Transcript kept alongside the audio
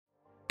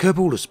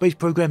Kerbal Space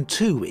Program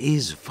 2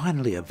 is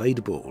finally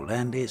available,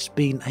 and it's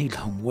been a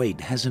long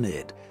wait, hasn't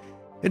it?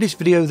 In this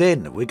video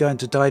then, we're going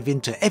to dive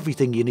into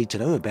everything you need to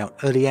know about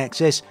early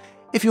access.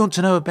 If you want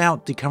to know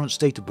about the current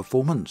state of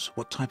performance,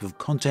 what type of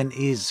content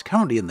is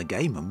currently in the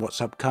game and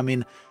what's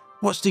upcoming,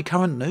 what's the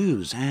current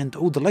news and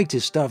all the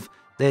latest stuff,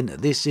 then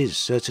this is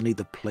certainly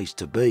the place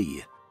to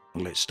be.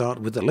 Let's start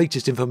with the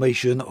latest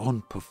information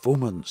on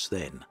performance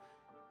then.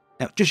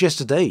 Now, just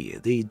yesterday,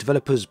 the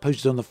developers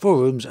posted on the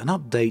forums an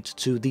update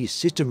to the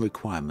system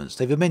requirements.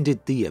 They've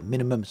amended the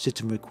minimum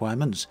system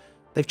requirements.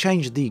 They've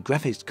changed the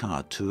graphics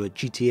card to a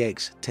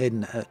GTX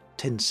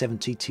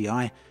 1070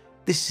 Ti.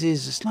 This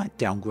is a slight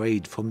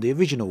downgrade from the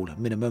original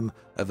minimum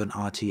of an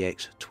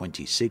RTX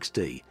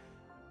 2060.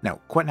 Now,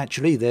 quite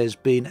naturally, there's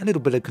been a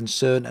little bit of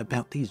concern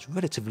about these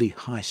relatively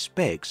high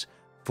specs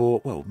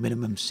for, well,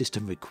 minimum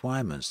system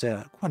requirements.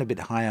 They're quite a bit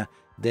higher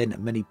than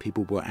many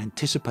people were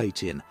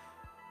anticipating.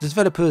 The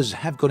developers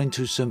have gone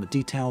into some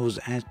details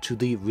as to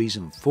the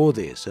reason for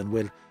this, and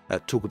we'll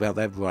talk about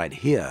that right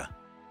here.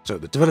 So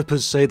the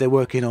developers say they're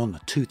working on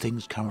two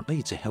things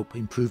currently to help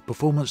improve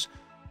performance.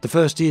 The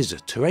first is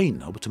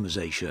terrain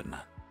optimization.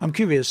 I'm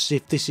curious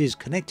if this is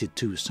connected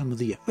to some of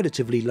the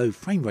relatively low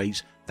frame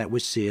rates that we're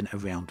seeing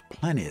around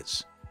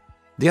planets.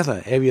 The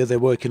other area they're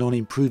working on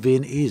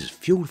improving is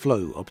fuel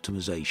flow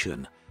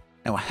optimization.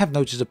 Now, I have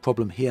noticed a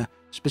problem here,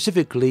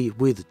 specifically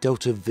with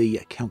delta V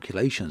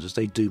calculations, as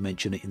they do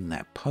mention it in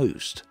that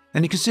post.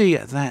 And you can see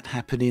that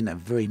happening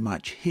very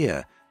much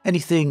here.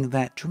 Anything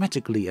that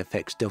dramatically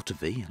affects delta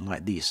V,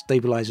 like the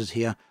stabilizers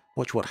here,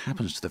 watch what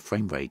happens to the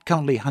frame rate.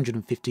 Currently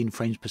 115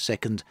 frames per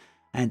second,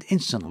 and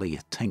instantly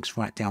it tanks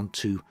right down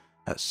to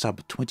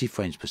sub 20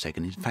 frames per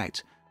second. In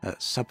fact,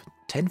 sub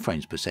 10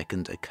 frames per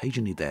second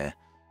occasionally there.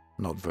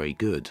 Not very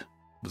good.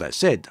 With that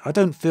said, I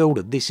don't feel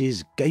that this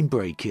is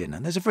game-breaking,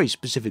 and there's a very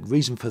specific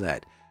reason for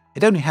that.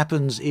 It only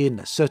happens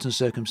in certain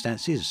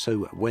circumstances,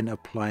 so when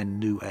applying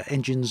new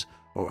engines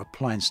or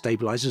applying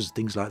stabilizers,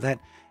 things like that.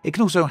 It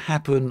can also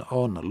happen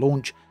on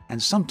launch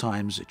and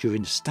sometimes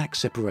during stack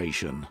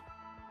separation.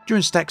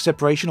 During stack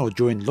separation or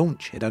during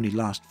launch, it only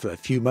lasts for a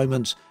few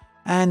moments,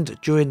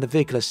 and during the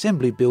vehicle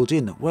assembly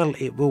build-in, well,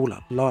 it will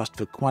last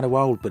for quite a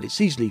while, but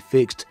it's easily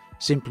fixed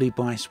simply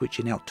by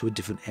switching out to a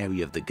different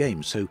area of the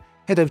game. So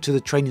head over to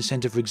the training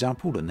center, for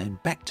example, and then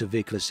back to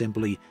vehicle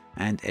assembly,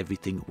 and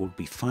everything will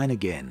be fine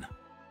again.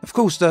 Of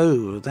course,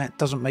 though, that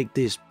doesn't make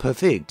this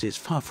perfect. It's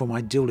far from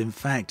ideal, in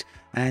fact,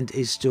 and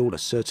is still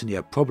certainly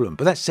a problem.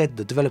 But that said,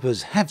 the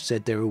developers have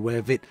said they're aware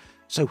of it,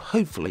 so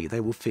hopefully they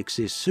will fix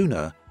this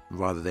sooner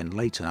rather than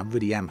later. I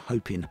really am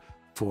hoping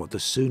for the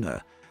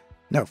sooner.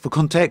 Now, for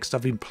context,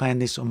 I've been playing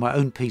this on my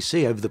own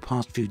PC over the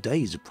past few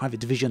days.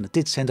 Private Division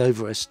did send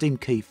over a Steam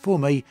key for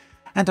me,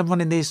 and I'm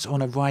running this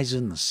on a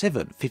Ryzen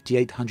 7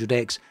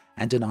 5800X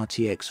and an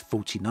RTX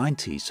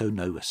 4090, so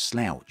no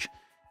slouch.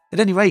 At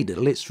any rate,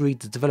 let's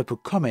read the developer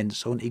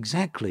comments on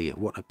exactly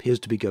what appears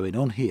to be going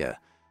on here.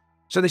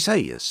 So they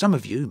say, some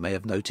of you may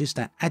have noticed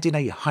that adding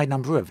a high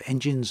number of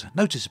engines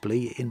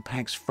noticeably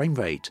impacts frame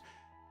rate.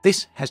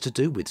 This has to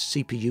do with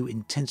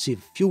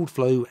CPU-intensive fuel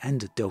flow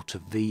and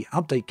delta V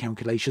update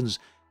calculations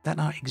that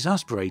are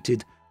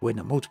exacerbated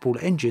when multiple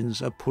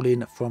engines are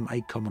pulling from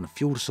a common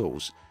fuel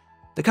source.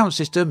 The current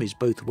system is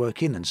both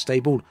working and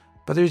stable,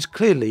 but there is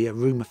clearly a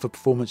room for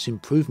performance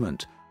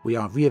improvement. We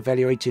are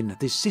re-evaluating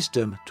this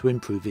system to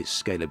improve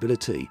its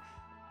scalability.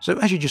 So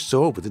as you just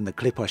saw within the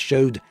clip I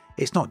showed,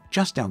 it's not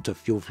just down to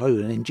fuel flow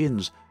and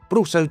engines, but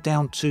also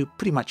down to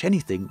pretty much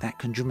anything that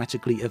can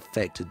dramatically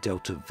affect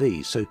delta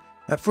V. So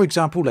for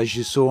example, as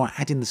you saw,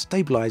 adding the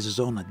stabilizers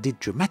on did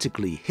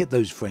dramatically hit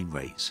those frame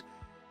rates.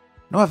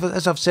 Now,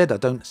 as I've said, I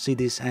don't see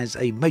this as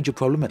a major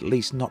problem, at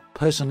least not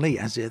personally,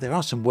 as there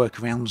are some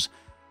workarounds,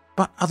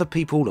 but other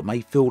people may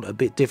feel a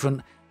bit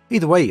different.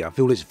 Either way, I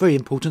feel it's very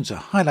important to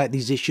highlight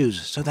these issues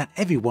so that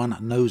everyone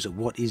knows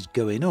what is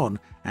going on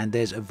and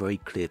there's a very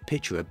clear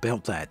picture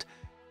about that.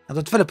 Now,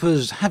 the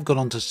developers have gone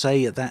on to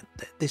say that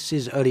this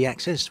is early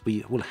access.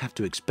 We will have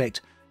to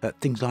expect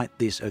things like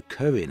this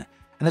occurring.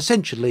 And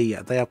essentially,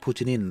 they are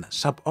putting in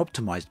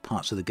sub-optimized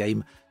parts of the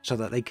game so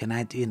that they can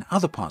add in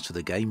other parts of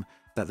the game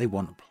that they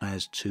want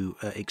players to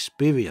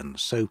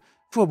experience. So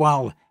for a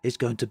while, it's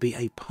going to be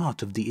a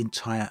part of the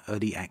entire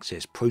early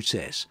access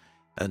process.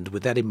 And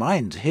with that in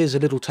mind, here's a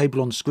little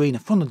table on screen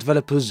from the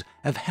developers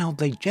of how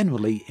they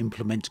generally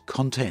implement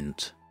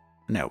content.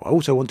 Now, I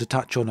also want to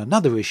touch on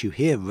another issue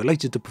here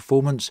related to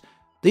performance.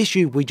 The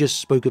issue we just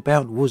spoke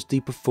about was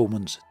the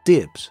performance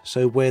dips,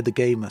 so where the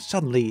game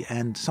suddenly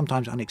and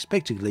sometimes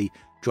unexpectedly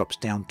drops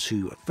down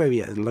to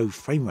very low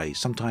frame rates,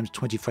 sometimes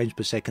 20 frames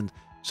per second,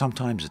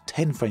 sometimes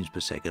 10 frames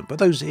per second, but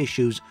those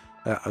issues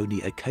are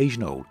only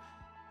occasional.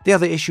 The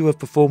other issue of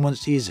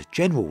performance is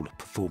general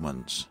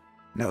performance.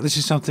 Now, this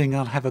is something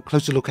I'll have a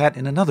closer look at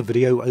in another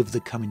video over the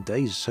coming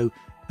days, so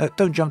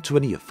don't jump to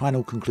any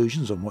final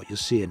conclusions on what you're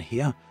seeing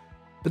here.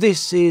 But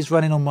this is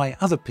running on my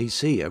other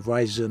PC, a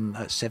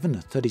Ryzen 7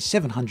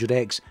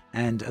 3700X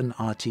and an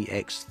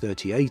RTX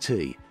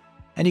 3080.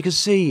 and you can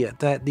see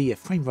that the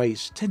frame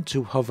rates tend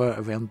to hover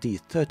around the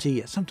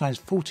 30, sometimes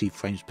 40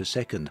 frames per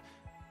second.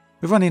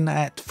 We're running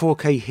at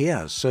 4K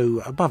here,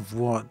 so above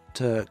what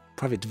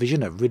Private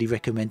Division are really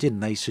recommending.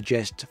 They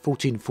suggest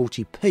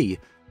 1440p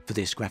for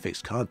this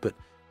graphics card, but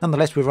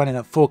nonetheless we're running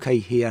at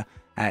 4K here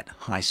at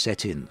high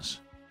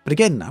settings. But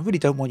again, I really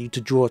don't want you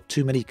to draw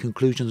too many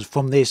conclusions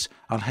from this.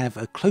 I'll have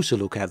a closer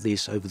look at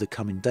this over the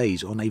coming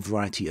days on a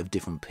variety of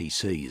different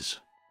PCs.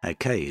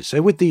 Okay,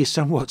 so with the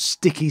somewhat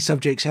sticky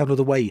subjects out of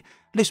the way,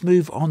 let's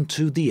move on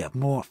to the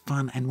more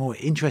fun and more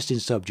interesting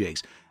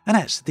subjects, and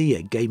that's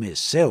the game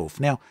itself.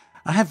 Now,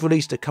 I have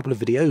released a couple of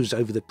videos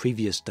over the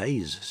previous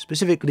days,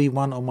 specifically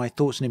one on my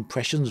thoughts and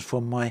impressions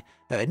from my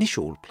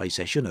initial play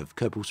session of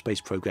Kerbal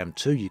Space Program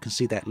 2. You can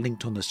see that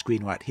linked on the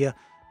screen right here.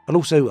 I'll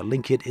also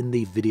link it in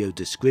the video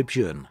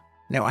description.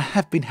 Now, I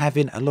have been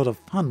having a lot of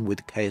fun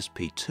with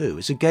KSP2.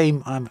 It's a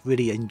game I'm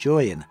really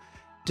enjoying.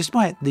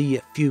 Despite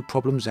the few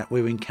problems that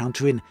we're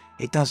encountering,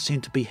 it does seem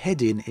to be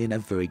heading in a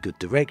very good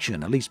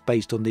direction, at least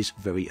based on this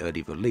very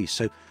early release.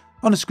 So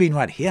on the screen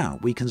right here,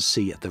 we can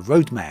see the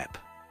roadmap.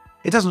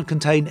 It doesn't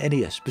contain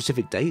any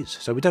specific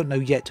dates, so we don't know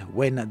yet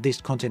when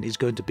this content is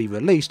going to be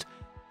released.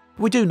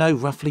 We do know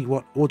roughly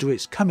what order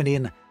it's coming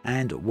in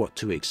and what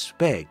to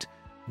expect.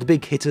 The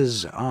big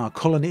hitters are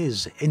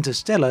colonies,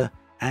 interstellar,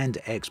 and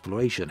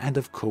exploration, and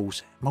of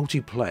course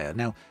multiplayer.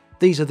 Now,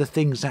 these are the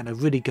things that are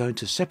really going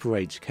to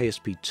separate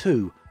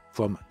KSP2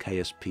 from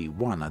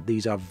KSP1.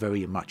 These are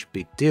very much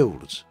big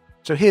deals.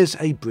 So here's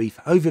a brief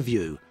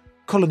overview.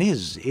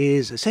 Colonies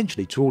is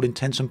essentially, to all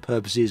intents and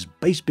purposes,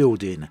 base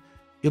building.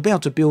 You'll be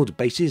able to build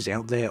bases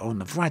out there on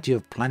a variety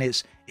of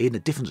planets in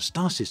different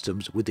star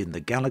systems within the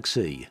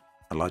galaxy.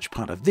 A large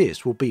part of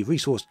this will be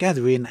resource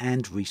gathering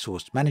and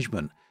resource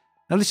management.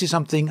 Now, this is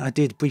something I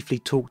did briefly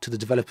talk to the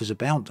developers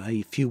about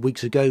a few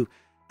weeks ago,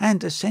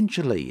 and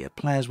essentially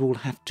players will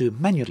have to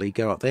manually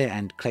go out there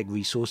and collect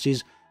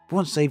resources, but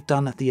once they've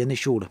done the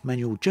initial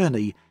manual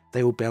journey,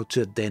 they will be able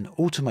to then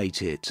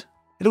automate it.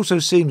 It also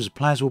seems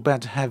players will be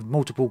able to have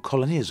multiple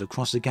colonies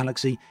across the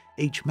galaxy,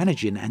 each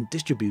managing and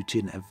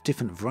distributing a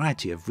different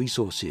variety of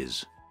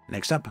resources.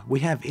 Next up, we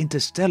have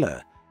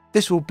Interstellar.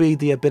 This will be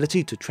the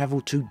ability to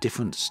travel to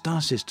different star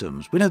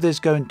systems. We know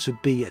there's going to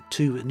be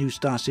 2 new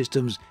star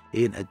systems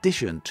in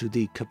addition to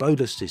the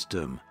Kerbal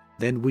system.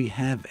 Then we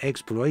have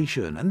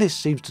Exploration, and this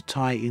seems to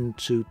tie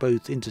into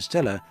both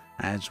Interstellar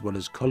as well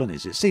as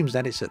colonies. It seems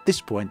that it's at this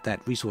point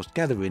that resource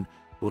gathering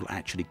will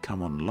actually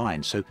come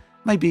online. So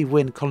maybe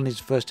when colonies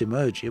first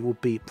emerge, it will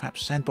be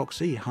perhaps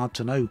sandboxy, hard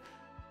to know.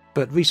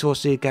 But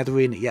resource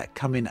gathering yet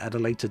coming at a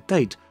later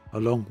date,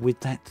 along with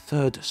that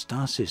 3rd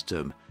star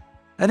system.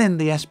 And then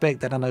the aspect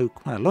that I know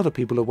quite a lot of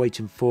people are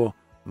waiting for,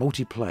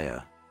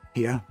 multiplayer.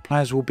 Here,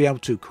 players will be able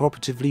to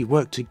cooperatively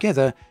work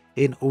together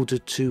in order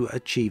to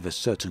achieve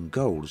certain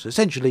goals.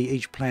 Essentially,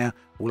 each player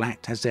will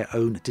act as their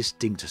own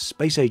distinct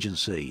space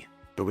agency.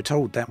 But we're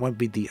told that won't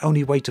be the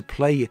only way to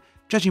play.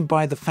 Judging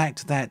by the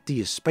fact that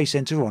the Space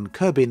Center on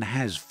Kerbin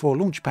has 4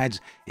 launch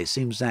pads, it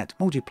seems that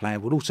multiplayer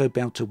will also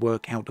be able to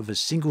work out of a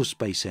single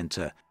Space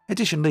Center.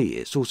 Additionally,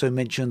 it's also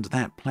mentioned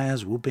that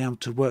players will be able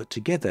to work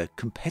together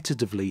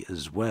competitively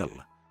as well.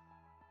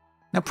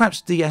 Now,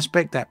 perhaps the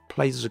aspect that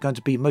players are going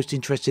to be most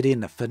interested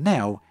in for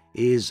now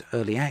is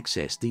early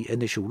access, the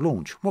initial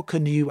launch. What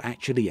can you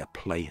actually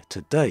play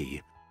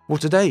today? Well,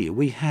 today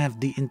we have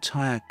the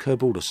entire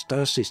Kerbal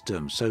star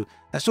system, so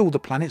that's all the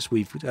planets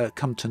we've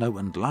come to know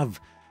and love.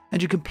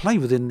 And you can play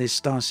within this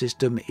star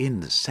system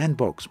in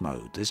sandbox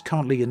mode. There's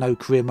currently no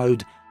career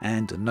mode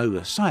and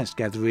no science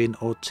gathering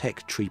or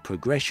tech tree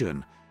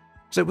progression.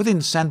 So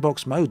within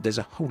sandbox mode, there's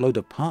a whole load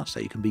of parts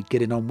that you can be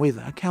getting on with.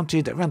 I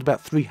counted around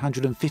about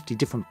 350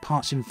 different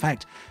parts in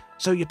fact.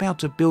 So you're about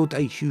to build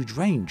a huge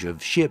range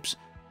of ships,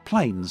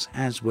 planes,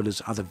 as well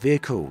as other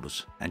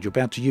vehicles. And you're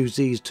about to use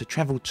these to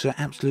travel to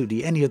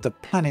absolutely any of the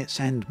planets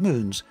and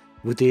moons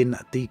within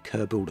the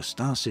Kerbal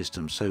star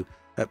system. So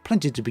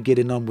plenty to be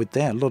getting on with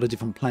there, a lot of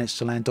different planets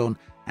to land on,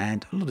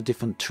 and a lot of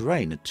different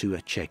terrain to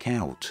check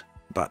out.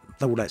 But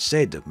all that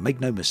said,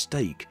 make no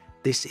mistake,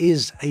 this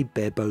is a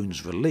bare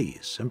bones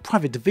release, and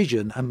Private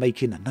Division are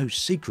making no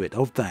secret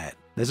of that.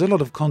 There's a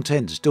lot of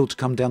content still to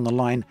come down the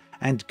line,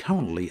 and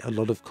currently a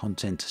lot of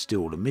content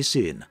still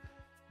missing.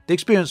 The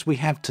experience we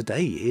have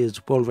today is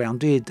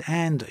well-rounded,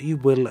 and you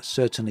will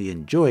certainly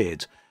enjoy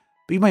it,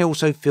 but you may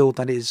also feel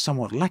that it is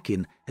somewhat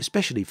lacking,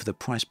 especially for the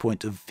price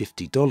point of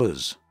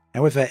 $50.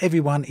 However,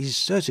 everyone is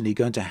certainly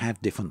going to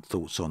have different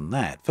thoughts on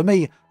that. For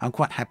me, I'm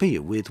quite happy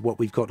with what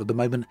we've got at the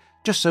moment,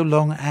 just so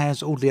long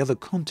as all the other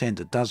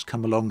content does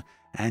come along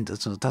and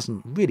it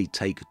doesn't really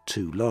take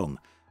too long.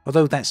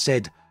 Although that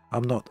said,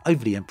 I'm not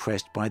overly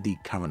impressed by the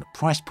current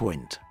price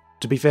point.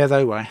 To be fair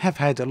though, I have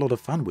had a lot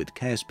of fun with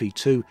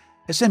KSP2.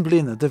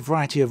 Assembling the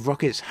variety of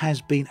rockets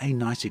has been a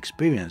nice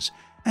experience.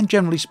 And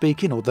generally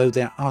speaking, although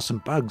there are some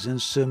bugs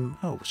and some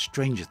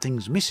strange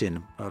things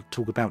missing, I'll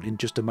talk about in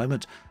just a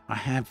moment, I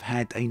have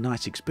had a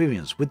nice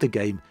experience with the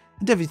game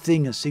and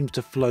everything seems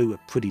to flow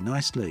pretty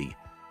nicely.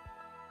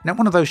 Now,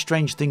 one of those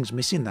strange things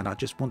missing that I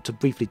just want to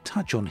briefly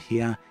touch on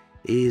here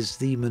is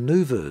the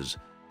maneuvers.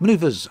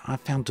 Maneuvers I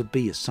found to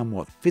be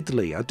somewhat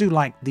fiddly. I do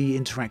like the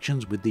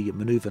interactions with the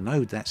maneuver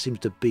node. That seems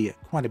to be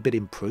quite a bit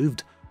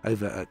improved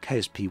over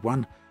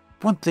KSP1.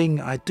 One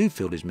thing I do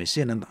feel is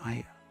missing, and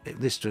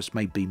this just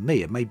may be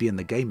me, it may be in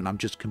the game and I'm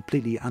just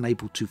completely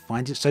unable to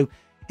find it. So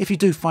if you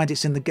do find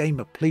it's in the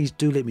game, please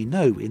do let me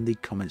know in the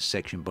comments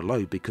section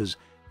below, because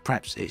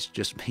perhaps it's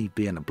just me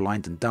being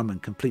blind and dumb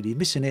and completely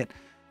missing it,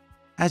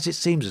 as it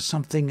seems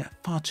something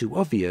far too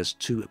obvious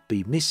to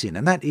be missing,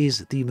 and that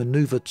is the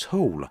maneuver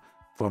tool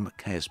from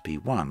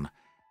KSP1.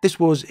 This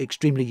was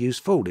extremely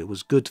useful. It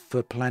was good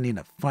for planning,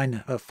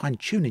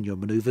 fine-tuning your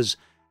maneuvers,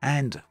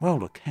 and, well,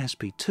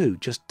 KSP2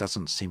 just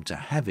doesn't seem to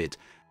have it.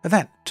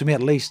 That, to me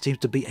at least, seems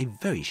to be a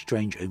very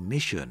strange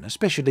omission,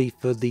 especially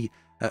for the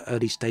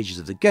early stages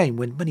of the game,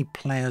 when many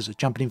players are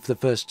jumping in for the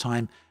first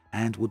time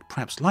and would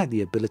perhaps like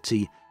the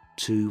ability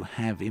to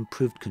have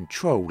improved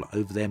control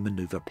over their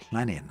maneuver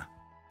planning.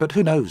 But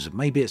who knows,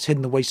 maybe it's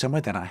hidden away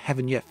somewhere that I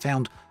haven't yet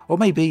found, or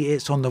maybe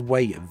it's on the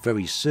way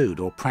very soon,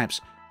 or perhaps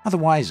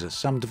otherwise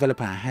some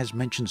developer has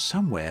mentioned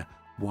somewhere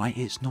why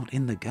it's not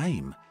in the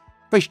game.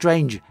 Very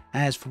strange,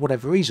 as for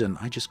whatever reason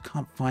I just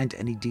can't find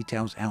any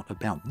details out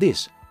about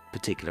this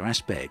particular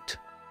aspect.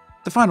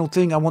 The final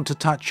thing I want to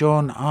touch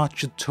on are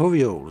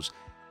tutorials.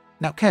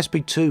 Now,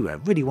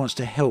 KSP2 really wants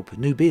to help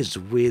newbies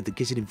with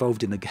getting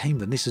involved in the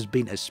game, and this has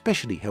been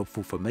especially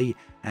helpful for me,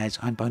 as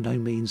I'm by no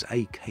means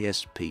a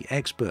KSP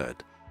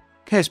expert.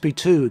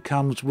 KSP2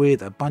 comes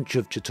with a bunch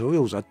of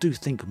tutorials. I do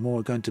think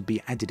more are going to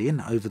be added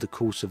in over the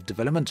course of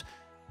development,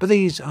 but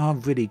these are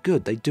really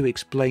good. They do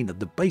explain the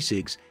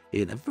basics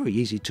in a very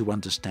easy to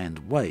understand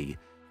way.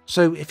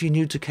 So if you're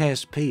new to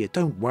KSP,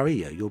 don't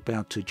worry, you're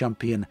about to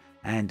jump in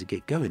and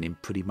get going in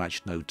pretty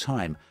much no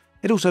time.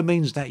 It also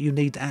means that you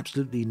need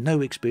absolutely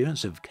no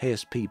experience of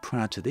KSP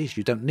prior to this.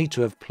 You don't need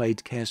to have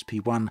played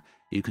KSP1.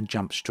 You can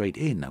jump straight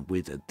in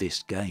with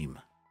this game.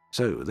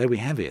 So there we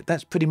have it.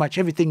 That's pretty much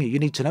everything you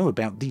need to know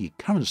about the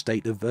current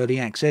state of early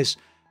access.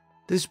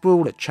 This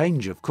will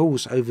change, of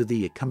course, over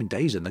the coming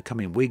days and the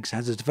coming weeks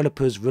as the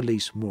developers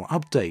release more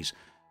updates.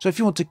 So if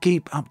you want to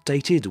keep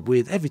updated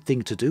with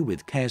everything to do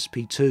with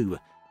KSP2,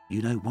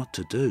 you know what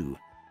to do.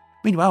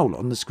 Meanwhile,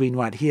 on the screen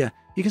right here,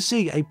 you can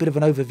see a bit of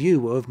an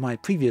overview of my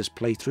previous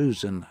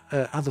playthroughs and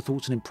other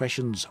thoughts and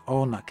impressions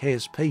on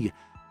KSP,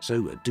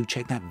 so do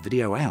check that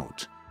video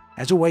out.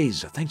 As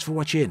always, thanks for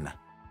watching,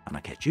 and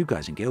I'll catch you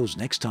guys and girls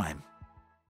next time.